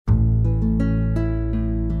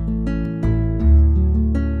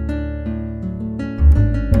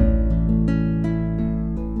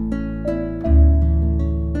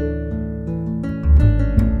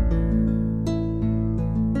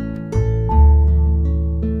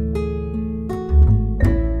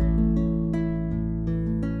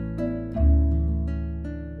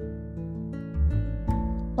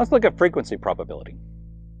Let's look at frequency probability.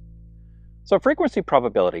 So frequency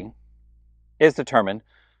probability is determined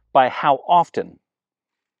by how often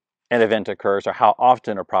an event occurs or how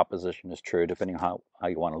often a proposition is true, depending on how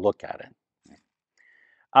you want to look at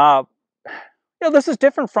it. This is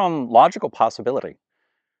different from logical possibility.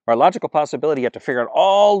 Right? Logical possibility, you have to figure out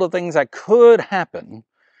all the things that could happen,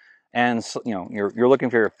 and you're looking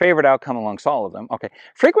for your favorite outcome amongst all of them. Okay,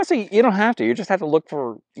 frequency, you don't have to. You just have to look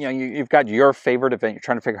for, you've got your favorite event. You're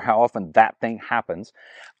trying to figure out how often that thing happens,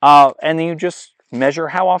 and then you just measure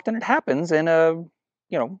how often it happens in a,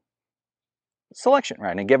 selection,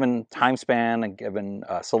 right? In a given time span, a given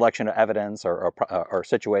selection of evidence or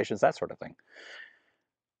situations, that sort of thing.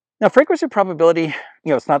 Now, frequency probability,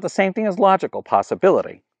 it's not the same thing as logical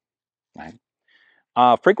possibility, right?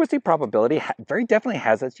 Frequency probability very definitely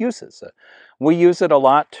has its uses. We use it a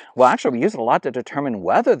lot. Well, actually, we use it a lot to determine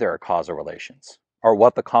whether there are causal relations or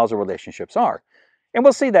what the causal relationships are, and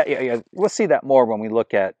we'll see that more when we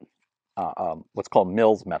look at what's called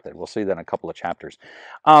Mills' method. We'll see that in a couple of chapters.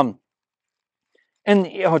 And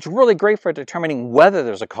it's really great for determining whether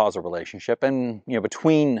there's a causal relationship, and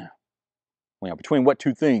between what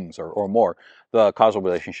two things or more the causal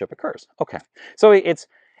relationship occurs. Okay, so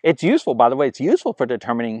it's useful. By the way, it's useful for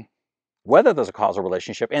determining whether there's a causal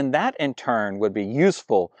relationship, and that in turn would be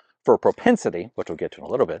useful for propensity, which we'll get to in a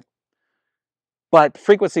little bit. But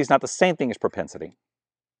frequency is not the same thing as propensity,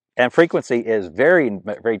 and frequency is very,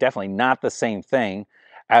 very definitely not the same thing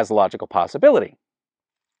as logical possibility.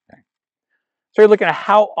 So you're looking at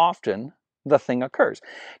how often the thing occurs.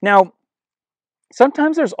 Now,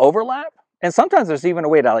 sometimes there's overlap, and sometimes there's even a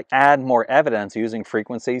way to add more evidence using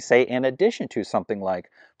frequency, say in addition to something like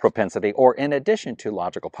propensity or in addition to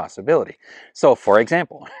logical possibility. So, for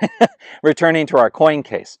example, returning to our coin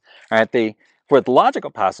case, right? With logical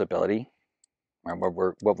possibility,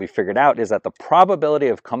 what we figured out is that the probability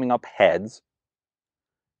of coming up heads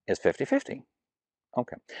is 50-50.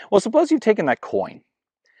 Okay. Well, suppose you've taken that coin.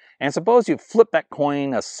 And suppose you flip that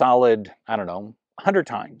coin a solid, 100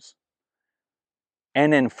 times.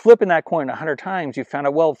 And then flipping that coin 100 times, you found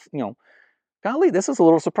out, well, golly, this is a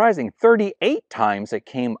little surprising. 38 times it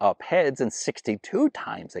came up heads and 62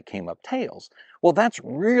 times it came up tails. Well, that's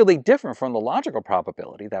really different from the logical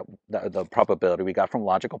probability, the probability we got from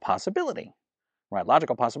logical possibility. Right?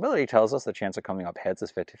 Logical possibility tells us the chance of coming up heads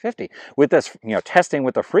is 50-50. With this, testing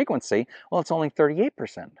with the frequency, well, it's only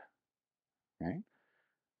 38%. Right?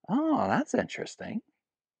 Oh, that's interesting.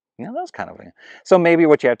 That's kind of so maybe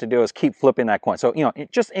what you have to do is keep flipping that coin. So,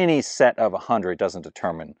 just any set of 100 doesn't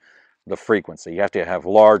determine the frequency. You have to have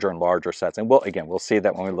larger and larger sets. And we'll see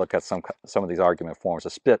that when we look at some of these argument forms,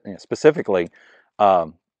 specifically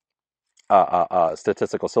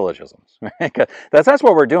statistical syllogisms. Right? That's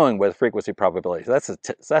what we're doing with frequency probability. That's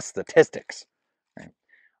statistics. Right?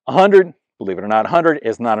 100, believe it or not, 100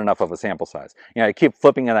 is not enough of a sample size. You keep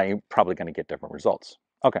flipping it out, you're probably going to get different results.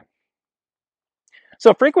 Okay.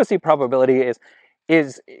 So frequency probability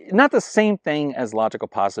is not the same thing as logical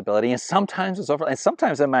possibility, and sometimes it's over. And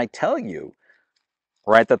sometimes it might tell you,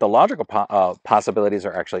 right, that the logical possibilities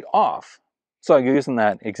are actually off. So using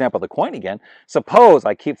that example of the coin again, suppose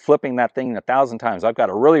I keep flipping that thing 1,000 times. I've got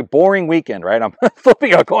a really boring weekend, right? I'm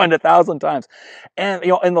flipping a coin 1,000 times. And,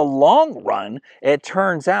 in the long run, it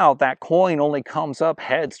turns out that coin only comes up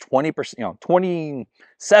heads 20%,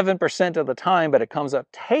 27% of the time, but it comes up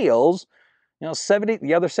tails, the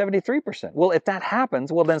other 73%. Well, if that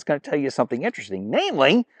happens, well, then it's going to tell you something interesting.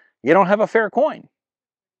 Namely, you don't have a fair coin,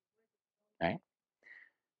 right?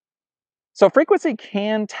 So frequency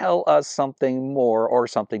can tell us something more or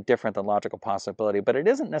something different than logical possibility, but it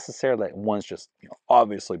isn't necessarily that one's just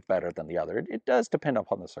obviously better than the other. It does depend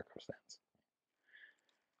upon the circumstance.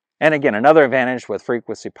 And again, another advantage with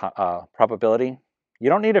frequency probability, you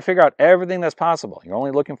don't need to figure out everything that's possible. You're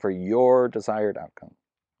only looking for your desired outcome.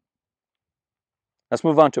 Let's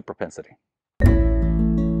move on to propensity.